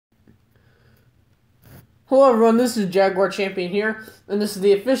Hello everyone, this is Jaguar Champion here, and this is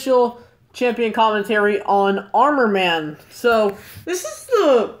the official champion commentary on Armor Man. So, this is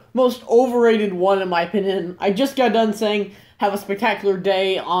the most overrated one in my opinion. I just got done saying, have a spectacular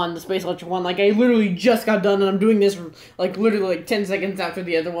day on the Space Electric one. Like, I literally just got done, and I'm doing this, like, literally, 10 seconds after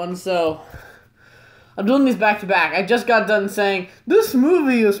the other one, so... I'm doing these back to back. I just got done saying, this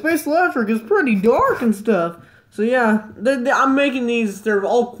movie of Space Electric is pretty dark and stuff. So yeah, I'm making these, they're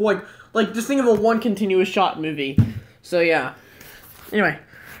all quite... Like, just think of a one continuous shot movie. So, yeah. Anyway,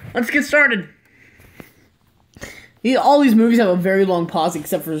 let's get started. All these movies have a very long pause,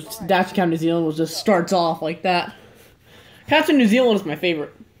 except for Dash Cam New Zealand, which just starts off like that. Captain New Zealand is my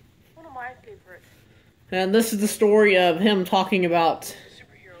favorite. One of my favorites. And this is the story of him talking about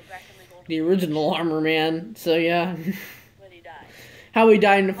Superhero back in the golden the original Armor Man. So, yeah. when he died. How he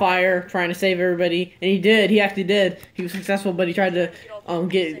died in the fire, trying to save everybody. And he did. He actually did. He was successful, but he tried to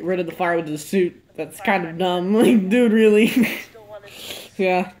get rid of the fire with the suit. That's kind of dumb. Like, dude, really? Still wanted to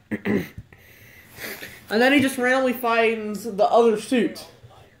Yeah. And then he just randomly finds the other suit.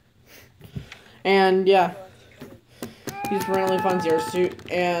 And, yeah. He just randomly finds the other suit,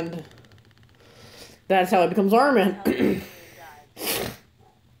 and that's how it becomes Armor Man.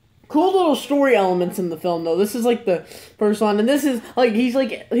 Cool little story elements in the film, though. This is like the first one, and this is like he's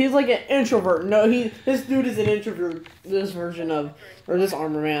like an introvert. No, this dude is an introvert. This version of this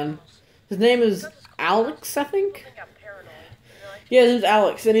Armor Man. His name is Alex, I think. I got paranoid. Yeah, this is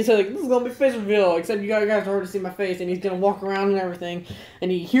Alex, and he said, like, this is gonna be face reveal, except you guys have already seen my face, and he's gonna walk around and everything, and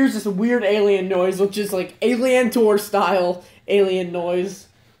he hears this weird alien noise, which is like Alien Tour style alien noise,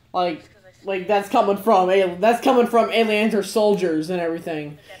 like that's coming from aliens or soldiers and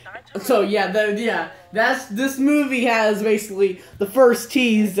everything. So yeah, this movie has basically the first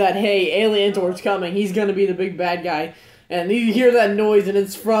tease that, hey, Alien Tour's coming. He's gonna be the big bad guy, and you hear that noise, and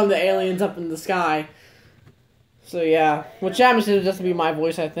it's from the aliens up in the sky. So yeah, which happens to just be my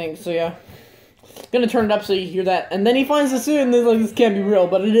voice, I think. So yeah, gonna turn it up so you hear that, and then he finds the suit, and he's like, this can't be real,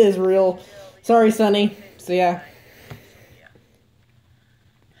 but it is real. Sorry, Sonny. So yeah.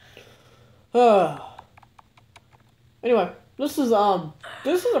 Anyway. This is a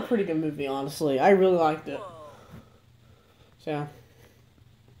pretty good movie, honestly. I really liked it. So, yeah.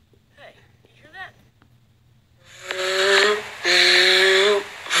 Hey, did you hear that?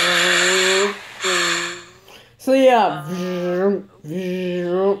 So yeah.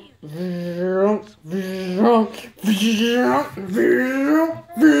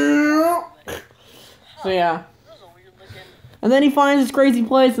 So yeah. And then he finds this crazy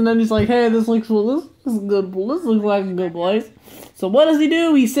place, and then he's like, hey, this looks good. This looks like a good place. So what does he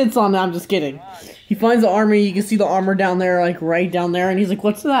do? He sits on it. I'm just kidding. He finds the armor. You can see the armor down there, like right down there, and he's like,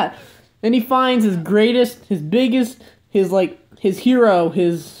 what's that? Then he finds his greatest, his biggest, his hero,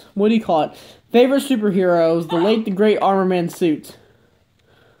 his, what do you call it? Favorite superheroes, the late, the great Armor Man suit.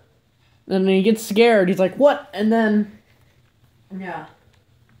 And then he gets scared. He's like, what? And then, yeah.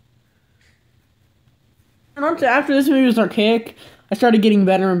 And after this movie was archaic, I started getting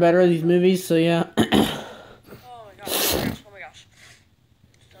better and better at these movies, so yeah. Oh my gosh, oh my gosh.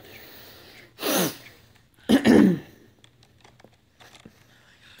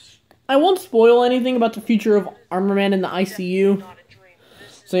 I won't spoil anything about the future of Armor Man in the ICU.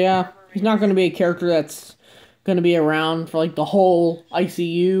 So yeah, he's not going to be a character that's going to be around for like the whole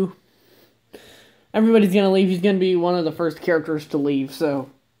ICU. Everybody's going to leave. He's going to be one of the first characters to leave, so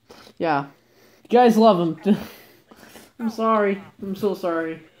yeah. You guys love him. I'm sorry. I'm so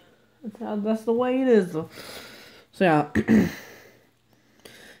sorry. That's the way it is. So yeah.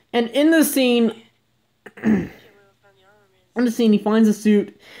 And in the scene, he finds a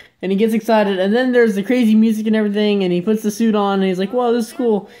suit, and he gets excited, and then there's the crazy music and everything, and he puts the suit on, and he's like, whoa, this is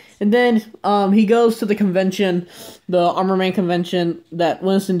cool. And then he goes to the convention, the Armor Man convention that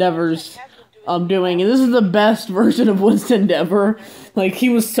Winston Dever's doing, and this is the best version of Winston ever. Like, he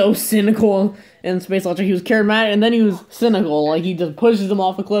was so cynical in Space Electric. He was charismatic, and then he was cynical. Like, he just pushes him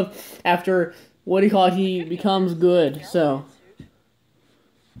off a cliff after, what do you call it, he becomes good. So,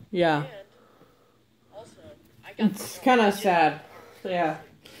 yeah. It's kind of sad. So, yeah.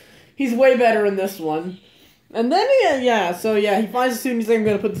 He's way better in this one. And then, so he finds a suit, and he's like, I'm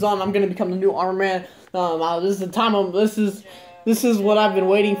going to put this on, I'm going to become the new Armor Man. This is the time, this is what I've been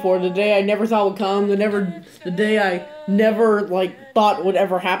waiting for. The day I never thought would come. The day I never, thought would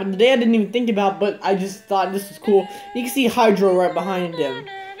ever happen. The day I didn't even think about, but I just thought this was cool. You can see Hydro right behind him,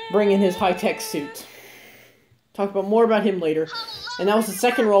 bringing his high-tech suit. Talk about more about him later. And that was the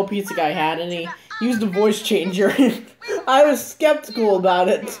second role Pizza Guy had, and he used a voice changer. I was skeptical about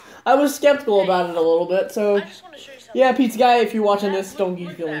it. a little bit, so... Yeah, Pizza Guy, if you're watching this, don't get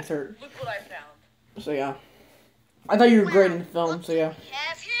your feelings hurt. Look what I found. So yeah, I thought you were great in the film. So yeah,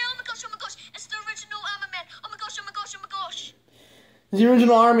 Have here. Oh my gosh, it's the original Iron Man. Oh my gosh, oh my gosh, oh my gosh. the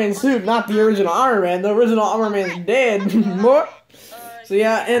original Iron Man suit, not the original Iron Man. The original Iron Man's dead. What? So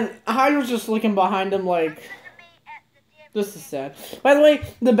yeah, and Hydra's just looking behind him like, this is sad. By the way,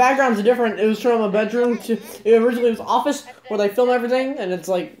 the backgrounds are different. It was from a bedroom to, it originally was office where they film everything, and it's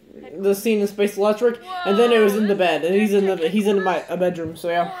like the scene in Space Electric, and then it was in the bed, and he's in a bedroom. So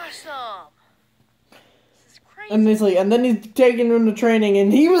yeah, Awesome. This is crazy. and he's like, and then he's taking him to training,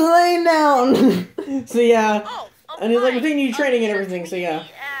 and he was laying down. So yeah, and he's like, we're taking you to training and everything. So yeah.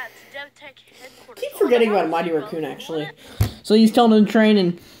 Keep forgetting about Mighty Raccoon actually. So he's telling him to train,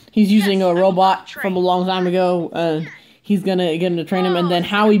 and he's using a robot from a long time ago, and he's gonna get him to train him. And then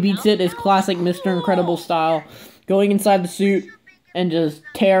how he beats it is classic Mr. Incredible style, going inside the suit and just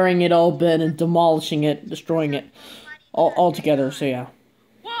tearing it open and demolishing it, destroying it all together. So yeah.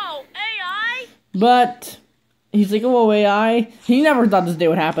 Whoa, AI? But he's like, oh, AI. He never thought this day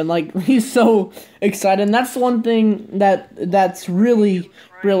would happen. Like, he's so excited. And that's one thing that's really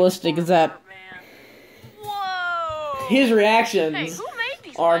realistic, is that Whoa. his reactions Hey, who made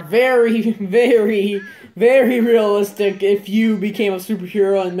these are weapons? very, very, very realistic if you became a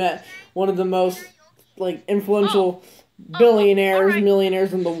superhero and met one of the most, like, influential billionaires, alright.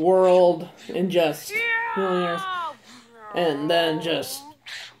 millionaires in the world, and just Yeah. millionaires, and then just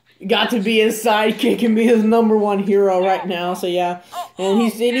got to be his sidekick and be his #1 hero right now. So yeah, and he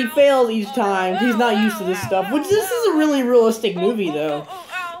fails each time. He's not used to this stuff, which this is a really realistic movie though.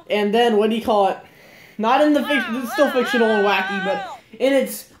 And then what do you call it? Not in the fiction, it's still fictional and wacky, but in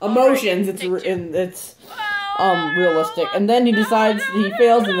its emotions, it's realistic. And then he decides he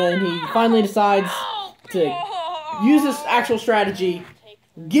fails, and then he finally decides to use this actual strategy,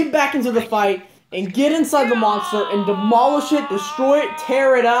 get back into the fight, and get inside the monster and demolish it, destroy it,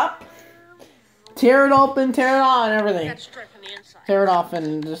 tear it up, tear it open, tear it on, and everything. That's strength on the inside. Tear it off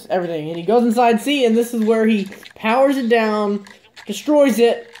and just everything. And he goes inside, see, and this is where he powers it down, destroys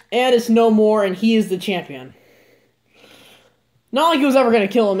it, and it's no more, and he is the champion. Not like he was ever going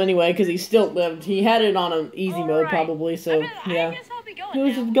to kill him anyway, because he still lived. He had it on an easy mode, probably, so, yeah. I guess I'll be going He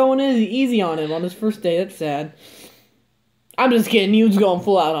was now. just going easy on him on his first day. That's sad. I'm just kidding. He was going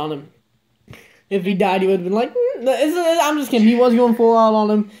full out on him. If he died, he would have been like, I'm just kidding. He was going full out on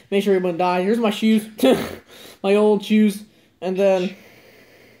him. Make sure he wouldn't die. Here's my shoes. My old shoes. And then,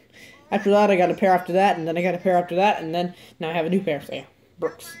 after that, I got a pair after that. And then I got a pair after that. And then, now I have a new pair. So, yeah.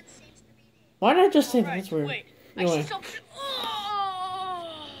 Brooks. Why did I just say that? That's weird. Wait, I Anyway. see something.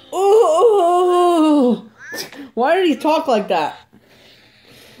 Oh. Oh! Why did he talk like that?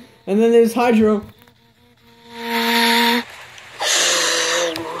 And then there's Hydro. Hey,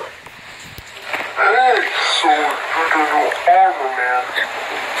 so you're the new armor man?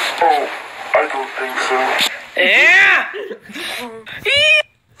 Oh, I don't think so. Yeah.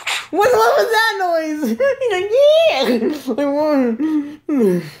 What was that noise? He's like, yeah!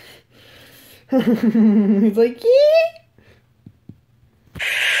 He's like, yeah!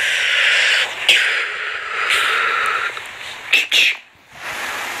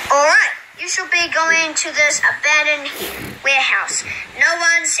 Alright, you should be going to this abandoned warehouse. No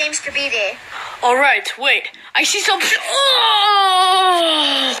one seems to be there. All right, wait. I see something.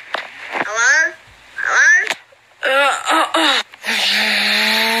 Oh. Hello? Hello?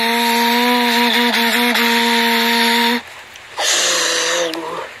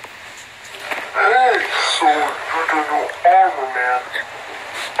 Hey, so you're the new armor man?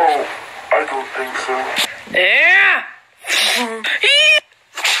 Oh, I don't think so. Yeah.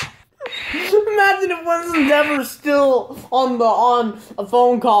 Imagine if Winston's ever still on a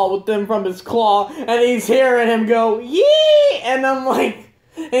phone call with them from his claw, and he's hearing him go, yee! And I'm like,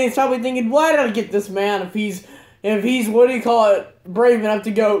 and he's probably thinking, why did I get this man if he's, what do you call it, brave enough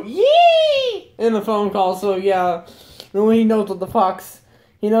to go, yee! In the phone call, so yeah. Then he knows what the fox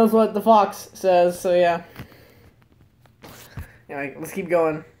says, so yeah. Anyway, let's keep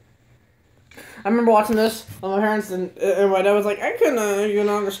going. I remember watching this with my parents, and my dad was like, I couldn't even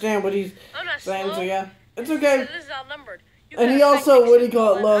understand what he's I'm not saying, slow. so yeah. It's okay. This is outnumbered. You And he gotta also, fight what do you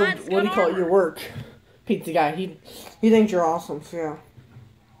call it, Pixie loved, Bull and what do you call it, Odds your got work. Pizza guy. He thinks you're awesome, so yeah.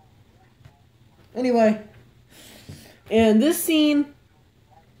 Anyway. And this scene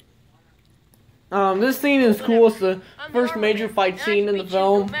is cool. It's the first major fight scene in the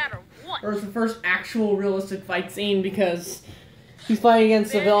film. Or it's the first actual realistic fight scene because he's fighting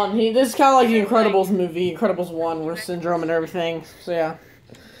against a villain. This is kind of like the Incredibles movie, Incredibles 1, with Syndrome and everything. So yeah.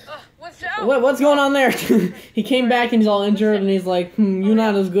 What's going on there? He came back and he's all injured and he's like, you're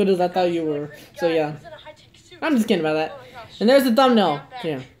not as good as I thought you were. So yeah. I'm just kidding about that. And there's the thumbnail,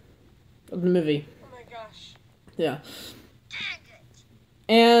 yeah, of the movie. Yeah.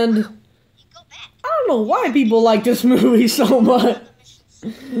 And I don't know why people like this movie so much.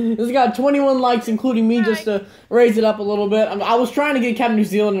 It's got 21 likes, including me, just to raise it up a little bit. I was trying to get Captain New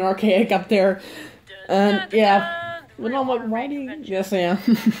Zealand and Archaic up there. And, yeah. But I'm like, writing? Yes, I am.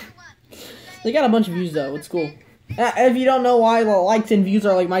 They got a bunch of views, though. It's cool. If you don't know why, well, likes and views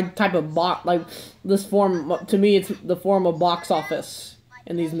are like my type of like this form, to me, it's the form of box office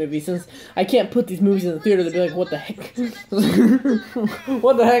in these movies. Since I can't put these movies in the theater, they'd be like, what the heck?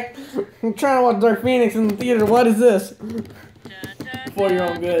 What the heck? I'm trying to watch Dark Phoenix in the theater. What is this? For your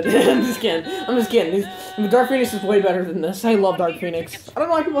own good. I'm just kidding. The Dark Phoenix is way better than this. I love Dark Phoenix. I don't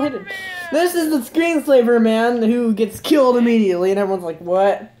know why people hate it. This is the screensaver man who gets killed immediately, and everyone's like,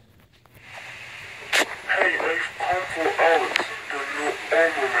 what? Hey, I've come for Alex, the new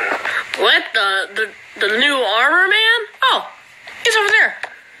armor man. What? The new armor man? Oh, he's over there.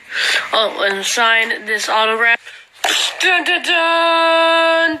 Oh, and sign this autograph. Dun dun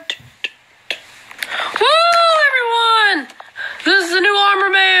dun! Woo, everyone! This is the new armor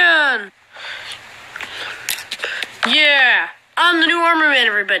man! Yeah, I'm the new armor man,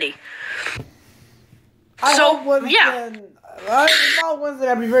 everybody. I thought once that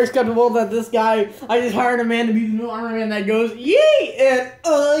I'd be very skeptical that this guy, I just hired a man to be the new armor man that goes, yeah,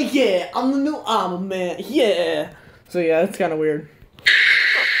 and yeah, I'm the new armor man, yeah. So yeah, it's kind of weird.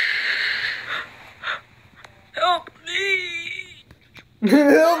 Help me!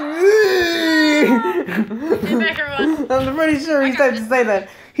 Help me! Get back, everyone. I'm pretty sure he's typed to say that.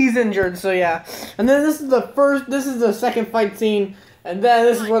 He's injured, so yeah. And then this is the second fight scene, and then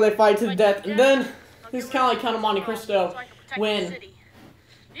this is where they fight to the death, and then this is kind of like Count of Monte Cristo, when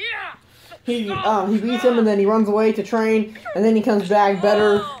he beats him and then he runs away to train, and then he comes back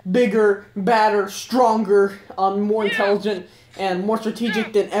better, bigger, badder, stronger, more intelligent, and more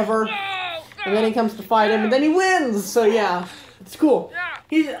strategic than ever. And then he comes to fight him, and then he wins. So yeah, it's cool.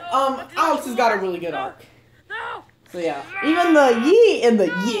 Alex has got a really good arc. So yeah, even the yee and the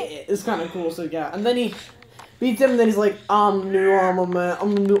yeah is kind of cool. So yeah, and then he beats him, and then he's like, I'm the new armor man.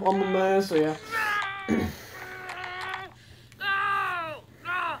 I'm the new armor man. So yeah.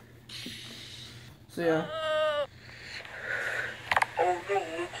 So yeah. Oh no,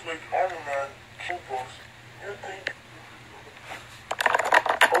 looks like armor man killed us. You think?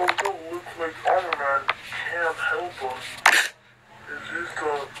 Oh no, looks like armor man can't help us. Is this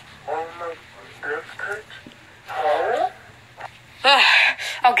the armor man death kit? Huh?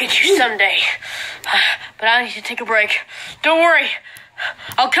 I'll get you someday. But I need to take a break. Don't worry.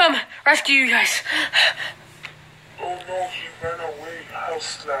 I'll come rescue you guys. Oh no, he ran away.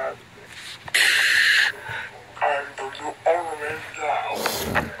 How's that? I'm the new armor man now.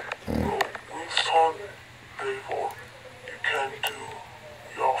 No, Winston, Davor, you can't do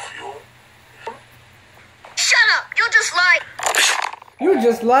your fuel. Shut up! You're just like. You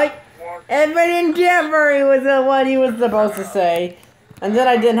just like Edward Endeavor was what he was supposed to say. And then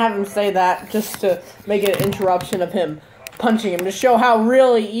I didn't have him say that just to make an interruption of him punching him to show how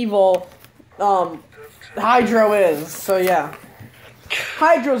really evil Hydro is. So yeah.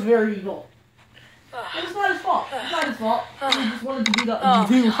 Hydro's very evil. And it's not his fault. It's not his fault. He just wanted to be the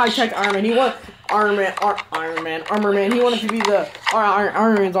new high-tech Iron Man. He wanted Armor Man. He wanted to be the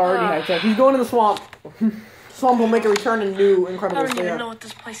Iron Man's already high-tech. He's going to the swamp. Swamp will make a return in new Incredible. I don't even know what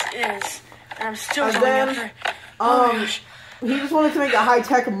this place is. And I'm still going after. He just wanted to make a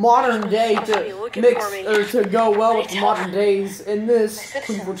high-tech modern day to mix, or to go well with the modern days in this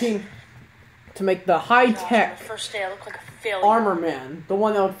 2014. To make the high-tech First day I look like a failure. Armor Man, the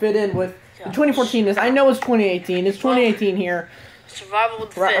one that would fit in with the 2014 is. I know it's 2018. It's 2018 here. Survival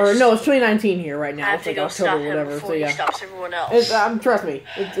with the Right, fish. or no, it's 2019 here right now. I have It's to like go October stop or him whatever. before So he yeah, stops everyone else. trust me.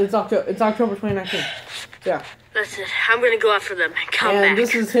 It's October 2019. Yeah. That's it. I'm gonna go after them and come And back.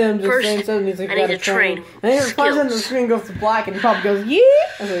 this is him just First, saying something. He's like, I need gotta to train. And he finds out the skills. screen goes to black, and he probably goes, yeah.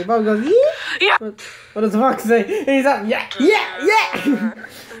 And so he probably goes, yeah. Yeah. What does the fox say? And he's like, yeah.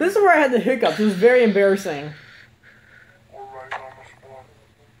 This is where I had the hiccups. It was very embarrassing. Alright, armor spawn.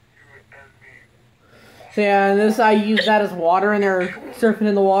 You and me. So yeah, and this I used that as water, and they're surfing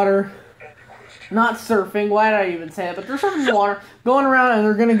in the water. Not surfing, why did I even say it? But they're surfing in the water, going around, and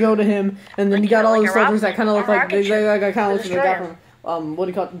they're gonna go to him, and then you got all Like the a soldiers rocket- that kind of look a like, rocket ship. I kind of look like the guy Destroyer. from, what do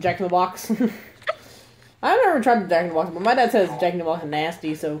you call it, Jack in the Box? I've never tried the Jack in the Box, but my dad says Jack in the Box is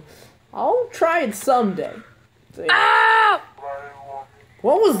nasty, so I'll try it someday. So, yeah. Ah!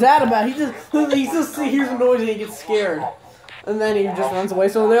 What was that about? He just hears a noise and he gets scared. And then he just runs away,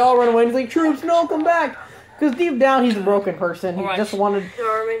 so they all run away, and he's like, troops, no, come back! Because deep down, he's a broken person. He Alright. just wanted The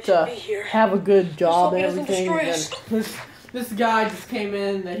army should to be here. have a good job and hope he doesn't everything. destroy And us. this guy just came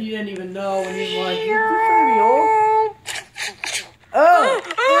in that he didn't even know, and he's like, "You're pretty old." Oh,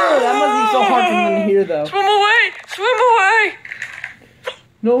 that must be so hard for him to hear, though. Swim away! Swim away!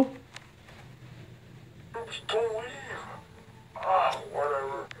 No. Oops, don't leave. Ah,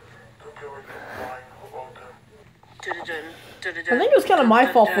 whatever. Don't get me crying about them. I think it was kind of my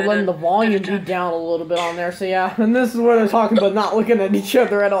fault for letting the volume be down a little bit on there, so yeah. And this is where they're talking about not looking at each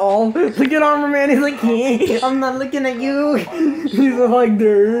other at all. Look at Armor Man, he's like, hey, I'm not looking at you. He's like,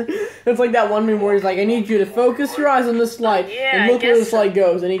 duh. It's like that one meme where he's like, I need you to focus your eyes on this light, and look where this light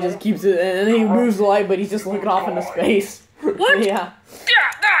goes. And he just keeps it, and then he moves the light, but he's just looking off into space. What? Yeah.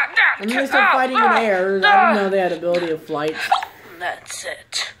 And then they start fighting in air. I didn't know they had ability of flight. That's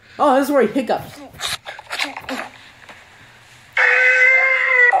it. Oh, this is where he hiccups.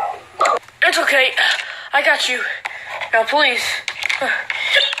 It's okay. I got you. Now, please.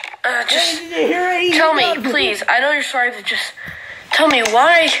 Just tell me, please. I know you're sorry, but just tell me,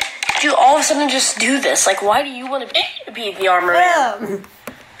 why do you all of a sudden just do this? Like, why do you want to be the armor man?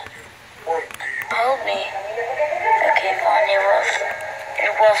 Told me. Okay, fine, it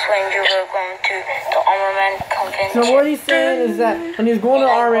was when you were going to the Armor Man convention. So what he's saying is that when he was going to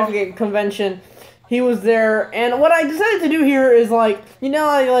the Armor Man convention, he was there, and what I decided to do here is like, you know,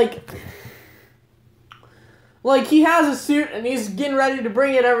 like he has a suit and he's getting ready to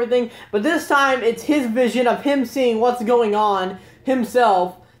bring it and everything, but this time it's his vision of him seeing what's going on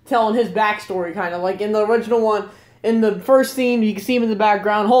himself, telling his backstory, kind of like in the original one. In the first scene, you can see him in the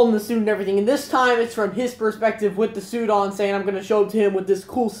background holding the suit and everything, and this time it's from his perspective with the suit on, saying, I'm going to show it to him with this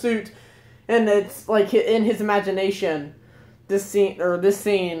cool suit, and it's like in his imagination, this scene,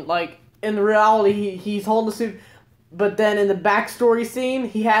 like in the reality, he's holding the suit, but then in the backstory scene,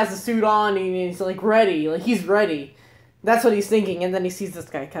 he has the suit on, and he's like ready, like he's ready. That's what he's thinking, and then he sees this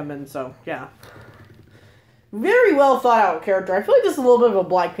guy come in, so yeah. Very well thought out character. I feel like this is a little bit of a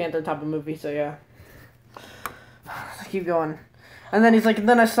Black Panther type of movie, so yeah. Keep going. And then he's like, and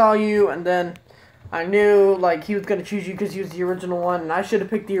then I saw you, and then I knew, like, he was going to choose you because he was the original one, and I should have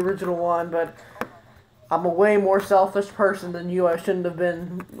picked the original one, but I'm a way more selfish person than you. I shouldn't have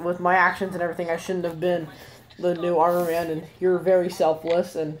been, with my actions and everything, I shouldn't have been the new Armor Man, and you're very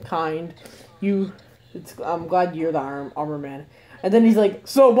selfless and kind. I'm glad you're the Armor Man. And then he's like,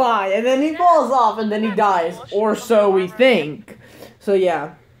 so bye, and then he falls off, and then he dies, or so we think. So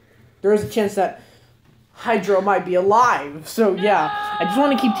yeah, there is a chance that Hydra might be alive. So yeah, I just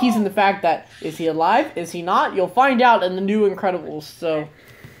want to keep teasing the fact that, is he alive? Is he not? You'll find out in the new Incredibles. So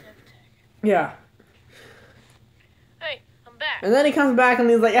yeah. Hey, I'm back. And then he comes back and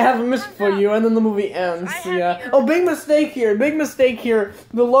he's like, I have a mission for you, and then the movie ends. So yeah. Oh, big mistake here. Big mistake here.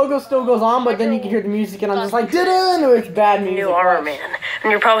 The logo still goes on, but then you can hear the music, and I'm just like, didn't. It's bad music. New Armor Man.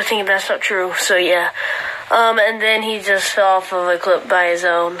 And you're probably thinking that's not true. So yeah. And then he just fell off of a cliff by his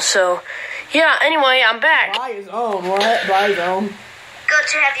own. So yeah, anyway, I'm back. By his own, what? By his own. Good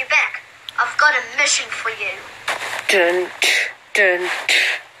to have you back. I've got a mission for you. Dun, dun,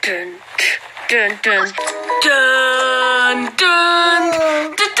 dun, dun, dun, dun, dun, dun,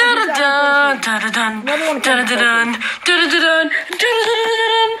 dun, dun, dun, dun, dun, dun, dun.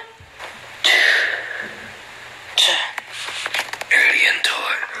 Alien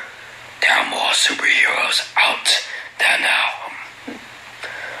Tour. There are more superheroes out there now.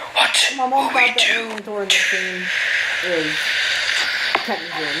 What My mom will we thought that do? Alien Tour in the scene is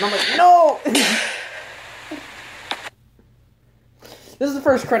technically, and I'm like, no! This is the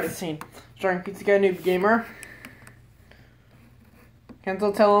first credit scene, starring Pizza Guy Noob Gamer.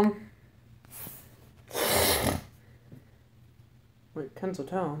 Kenzo, tell him. Wait, Kenzo,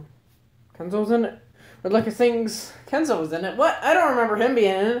 tell him. Kenzo's in it. Red Lucky sings. Kenzo was in it. What? I don't remember him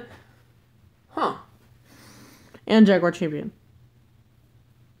being in it. Huh. And Jaguar Champion.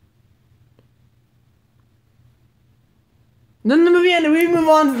 Then the movie ended. We move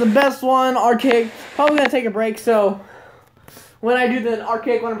on to the best one, Archaic. Probably gonna take a break, so when I do the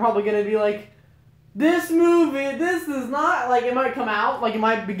Archaic one, I'm probably gonna be like, this movie, this is not, like, it might come out, like, it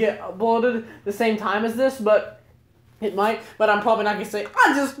might get uploaded the same time as this, but it might, but I'm probably not gonna say,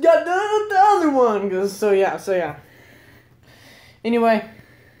 I just got done with the other one, because, so yeah. Anyway,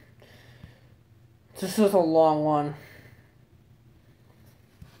 this is a long one.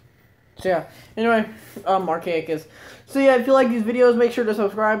 So yeah, anyway, Archaic is. So yeah, if you like these videos, make sure to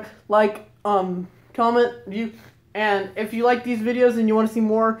subscribe, like, comment, view, and if you like these videos and you want to see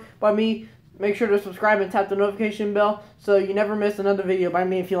more by me, make sure to subscribe and tap the notification bell so you never miss another video by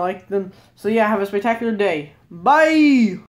me if you like them. So yeah, have a spectacular day. Bye!